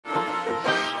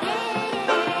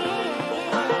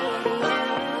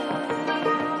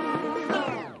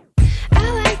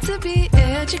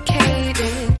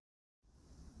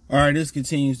All right, this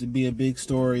continues to be a big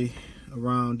story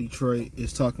around Detroit.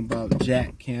 It's talking about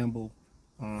Jack Campbell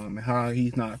and how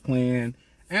he's not playing.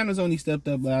 Anzalone stepped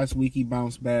up last week. He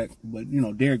bounced back. But, you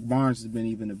know, Derrick Barnes has been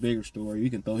even a bigger story. You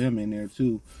can throw him in there,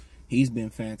 too. He's been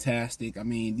fantastic. I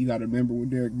mean, you got to remember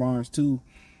with Derrick Barnes, too,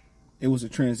 it was a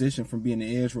transition from being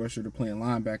an edge rusher to playing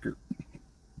linebacker.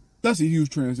 That's a huge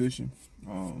transition.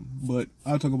 But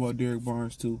I'll talk about Derrick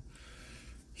Barnes, too.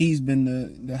 He's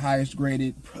been the highest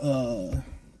graded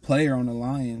player on the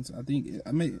Lions. I think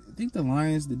the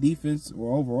Lions, the defense,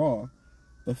 or overall,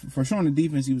 but for sure on the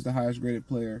defense, he was the highest graded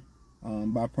player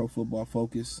by Pro Football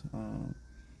Focus.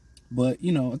 But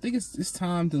you know, I think it's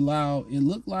time to allow. It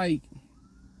looked like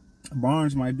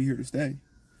Barnes might be here to stay,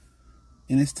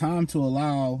 and it's time to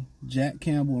allow Jack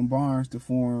Campbell and Barnes to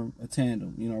form a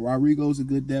tandem. You know, Rodrigo's a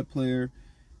good depth player.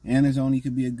 Anzalone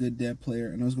could be a good depth player,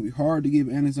 and it's gonna be hard to give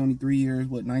Anzalone 3 years,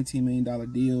 $19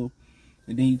 million deal.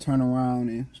 And then you turn around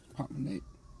and pop my neck.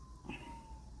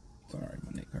 Sorry,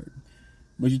 my neck hurt.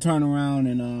 But you turn around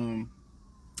and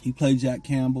he played Jack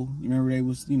Campbell. You remember they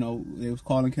was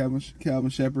calling Calvin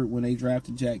Shepard when they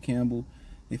drafted Jack Campbell.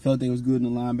 They felt they was good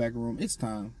in the linebacker room. It's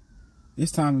time.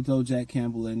 It's time to throw Jack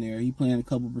Campbell in there. He playing a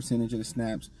couple percentage of the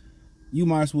snaps. You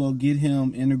might as well get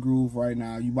him in the groove right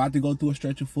now. You about to go through a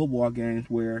stretch of football games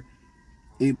where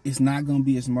it's not going to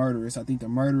be as murderous. I think the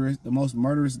most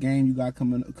murderous game you got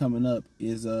coming up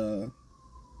is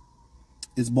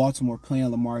Baltimore playing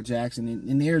Lamar Jackson,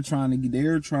 and they're trying to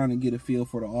get a feel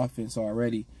for the offense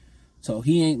already. So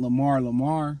he ain't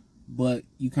Lamar, but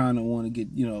you kind of want to get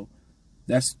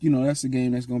that's a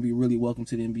game that's going to be really welcome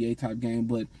to the NBA type game.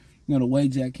 But the way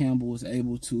Jack Campbell was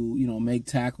able to make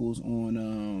tackles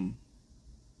on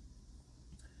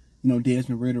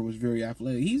Desmond Ridder was very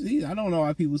athletic. I don't know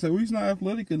why people say, well, he's not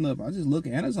athletic enough. I just look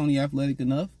at Anzalone athletic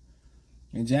enough.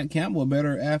 And Jack Campbell a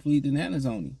better athlete than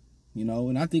Anzalone.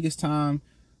 And I think it's time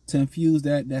to infuse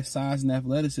that size and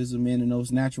athleticism in and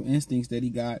those natural instincts that he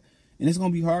got. And it's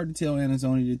going to be hard to tell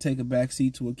Anzalone to take a back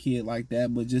seat to a kid like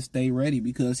that, but just stay ready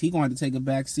because he's going to take a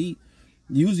back seat.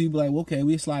 Usually be like, well, okay,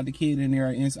 we slide the kid in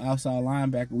there outside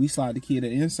linebacker. We slide the kid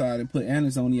at inside and put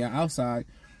Anzalone outside.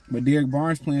 But Derrick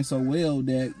Barnes playing so well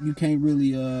that you can't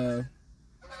really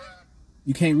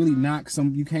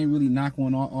knock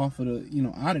one off of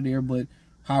the out of there. But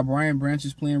how Brian Branch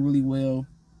is playing really well,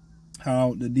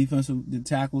 how the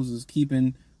tackles is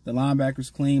keeping the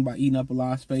linebackers clean by eating up a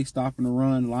lot of space, stopping the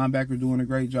run. The linebackers doing a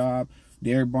great job.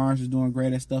 Derrick Barnes is doing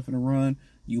great at stuffing the run.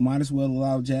 You might as well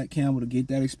allow Jack Campbell to get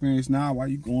that experience now while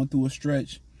you're going through a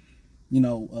stretch.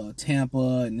 Tampa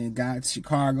and then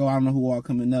Chicago. I don't know who all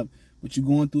coming up. But you're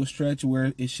going through a stretch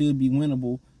where it should be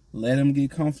winnable. Let him get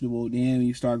comfortable. Then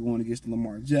you start going against the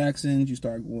Lamar Jacksons. You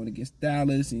start going against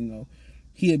Dallas.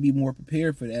 He'd be more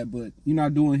prepared for that. But you're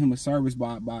not doing him a service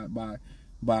by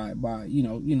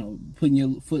putting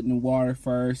your foot in the water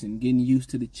first and getting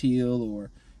used to the chill, or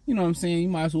what I'm saying. You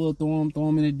might as well throw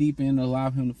him in the deep end and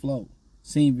allow him to float.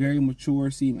 Seem very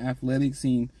mature. Seem athletic.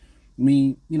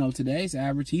 Today's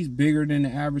average. He's bigger than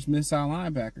the average mid-side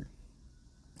linebacker.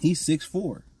 He's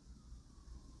 6'4".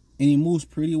 And he moves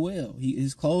pretty well.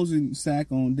 His closing sack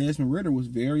on Desmond Ridder was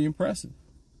very impressive.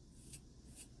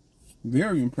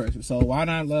 Very impressive. So why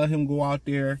not let him go out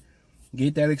there,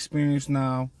 get that experience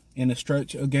now in a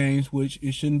stretch of games, which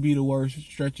it shouldn't be the worst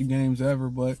stretch of games ever,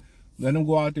 but let him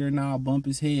go out there now, bump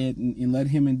his head, and let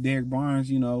him and Derrick Barnes,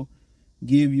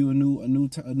 give you a new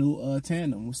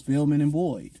tandem with Spielman and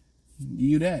Boyd. Give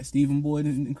you that, Stephen Boyd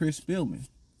and Chris Spielman.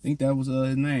 I think that was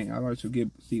his name. I like to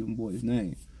get Stephen Boyd's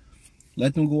name.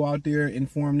 Let them go out there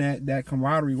and form that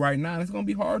camaraderie right now. It's gonna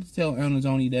be hard to tell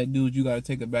Anzalone that, dude, you gotta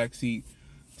take a back seat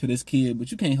to this kid,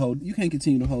 but you can't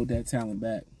continue to hold that talent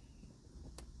back.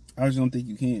 I just don't think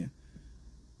you can.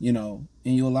 And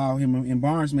you allow him, and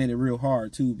Barnes made it real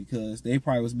hard too, because they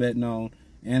probably was betting on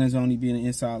Anzalone being an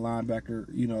inside linebacker,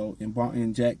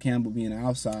 and Jack Campbell being an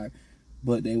outside.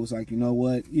 But they was like, you know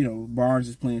what, Barnes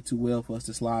is playing too well for us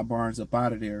to slide Barnes up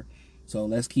out of there. So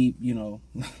let's keep,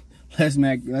 Let's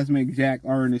make Jack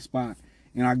earn his spot.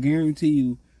 And I guarantee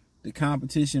you the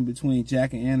competition between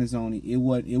Jack and Anzalone, it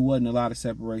wasn't a lot of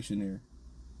separation there.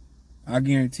 I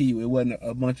guarantee you it wasn't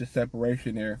a bunch of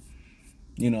separation there.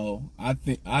 I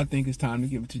think it's time to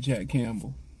give it to Jack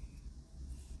Campbell.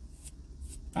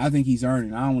 I think he's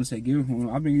earned it. I don't want to say give it to him.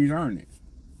 I think he's earned it.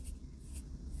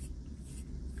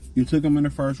 You took him in the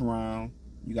first round.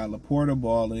 You got Laporta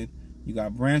balling. You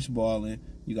got Branch balling.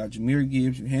 You got Jahmyr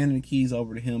Gibbs. You're handing the keys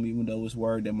over to him, even though it's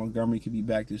word that Montgomery could be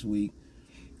back this week,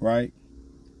 right?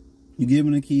 You're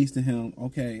giving the keys to him.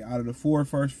 Okay, out of the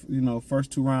first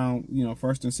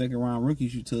and second round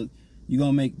rookies you took, you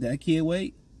gonna make that kid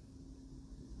wait?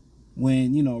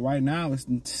 When, you know, right now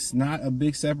it's not a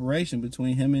big separation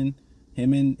between him and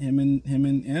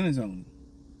Anzalone.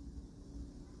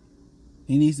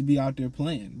 He needs to be out there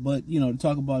playing. But, you know, to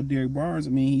talk about Derrick Barnes, I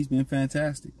mean, he's been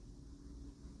fantastic.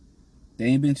 They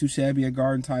ain't been too shabby at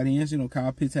guard and tight ends. You know,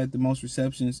 Kyle Pitts had the most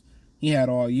receptions he had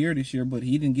all year this year, but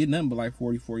he didn't get nothing but like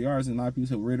 44 yards. And a lot of people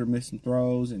said Ritter missed some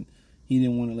throws, and he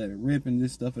didn't want to let it rip and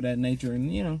this stuff of that nature.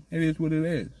 And, you know, it is what it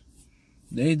is.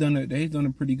 They've done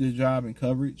a pretty good job in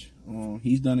coverage.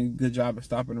 He's done a good job at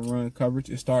stopping the run. Coverage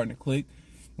is starting to click.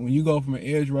 When you go from an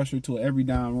edge rusher to an every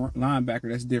down linebacker,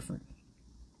 that's different.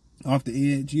 Off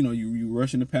the edge, you know, you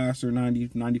rushing the passer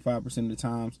 95% of the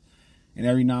times, and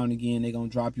every now and again they're gonna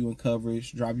drop you in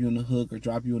coverage, drop you in the hook, or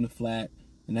drop you in the flat,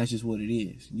 and that's just what it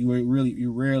is.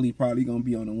 You're rarely probably gonna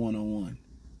be on a one-on-one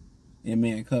in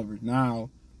man coverage. Now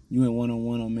you in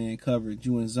one-on-one on man coverage,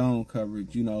 you in zone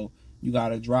coverage. You know, you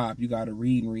gotta drop, you gotta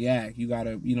read and react, you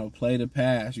gotta, you know, play the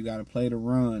pass, you gotta play the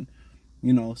run.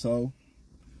 You know, so,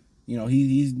 you know,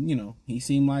 he's you know, he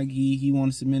seemed like he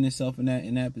wants to cement himself in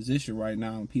that position right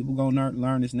now, and people gonna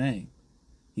learn his name.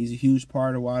 He's a huge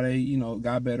part of why they, you know,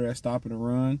 got better at stopping the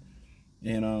run.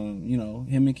 And you know,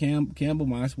 him and Campbell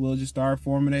might as well just start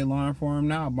forming a line for him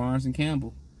now. Barnes and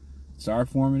Campbell, start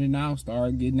forming it now.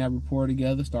 Start getting that rapport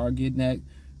together. Start getting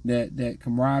that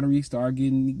camaraderie. Start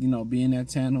getting, you know, being that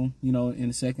tandem, you know, in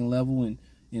the second level and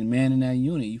manning that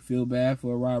unit. You feel bad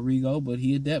for Rodrigo, but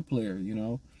he a depth player, you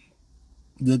know.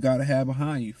 Good guy to have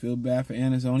behind you. Feel bad for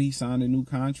Anzalone. He signed a new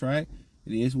contract.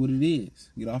 It is what it is.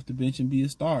 Get off the bench and be a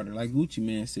starter, like Gucci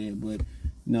Man said. But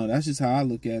no, that's just how I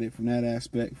look at it from that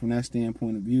aspect, from that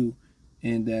standpoint of view,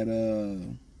 and that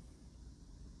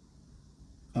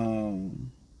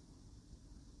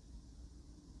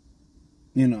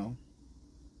you know,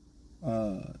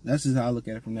 that's just how I look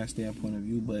at it from that standpoint of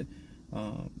view. But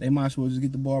they might as well just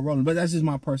get the ball rolling. But that's just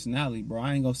my personality, bro.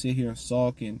 I ain't gonna sit here and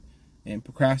sulk and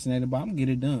procrastinate about it. I'm gonna get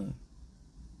it done.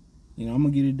 You know, I'm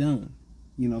gonna get it done.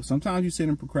 You know, sometimes you sit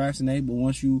and procrastinate, but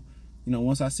once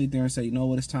once I sit there and say, you know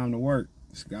what, it's time to work.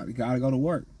 It's gotta go to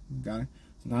work. Sometimes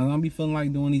I'll be feeling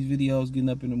like doing these videos, getting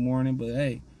up in the morning, but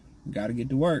hey, you gotta get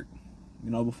to work.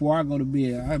 You know, before I go to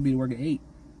bed, I'll be to work at 8.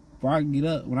 Before I get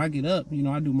up, when I get up, you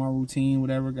know, I do my routine,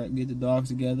 whatever, get the dogs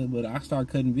together, but I start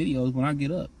cutting videos when I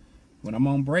get up. When I'm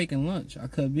on break and lunch, I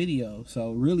cut videos.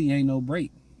 So really ain't no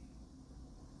break.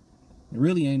 It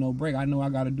really ain't no break. I know I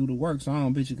gotta do the work, so I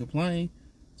don't bitch and complain.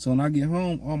 So when I get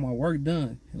home, all my work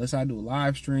done. Unless I do a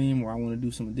live stream or I want to do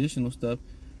some additional stuff,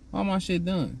 all my shit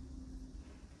done.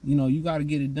 You know, you got to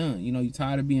get it done. You know, you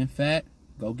tired of being fat,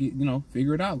 go get, you know,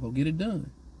 figure it out. Go get it done.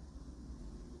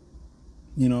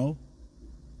 You know,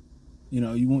 you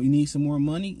need some more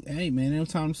money. Hey, man, ain't no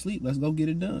time to sleep. Let's go get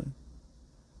it done.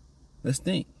 Let's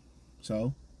think.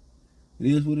 So, it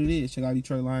is what it is. Check out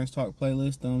Detroit Lions Talk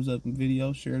playlist. Thumbs up in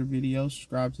video. Share the video.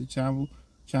 Subscribe to the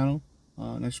channel.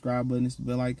 That subscribe button is the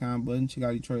bell icon button. Check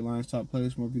out Detroit Lions Talk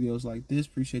playlist for more videos like this.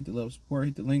 Appreciate the love and support.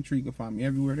 Hit the link tree. You can find me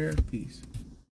everywhere there. Peace.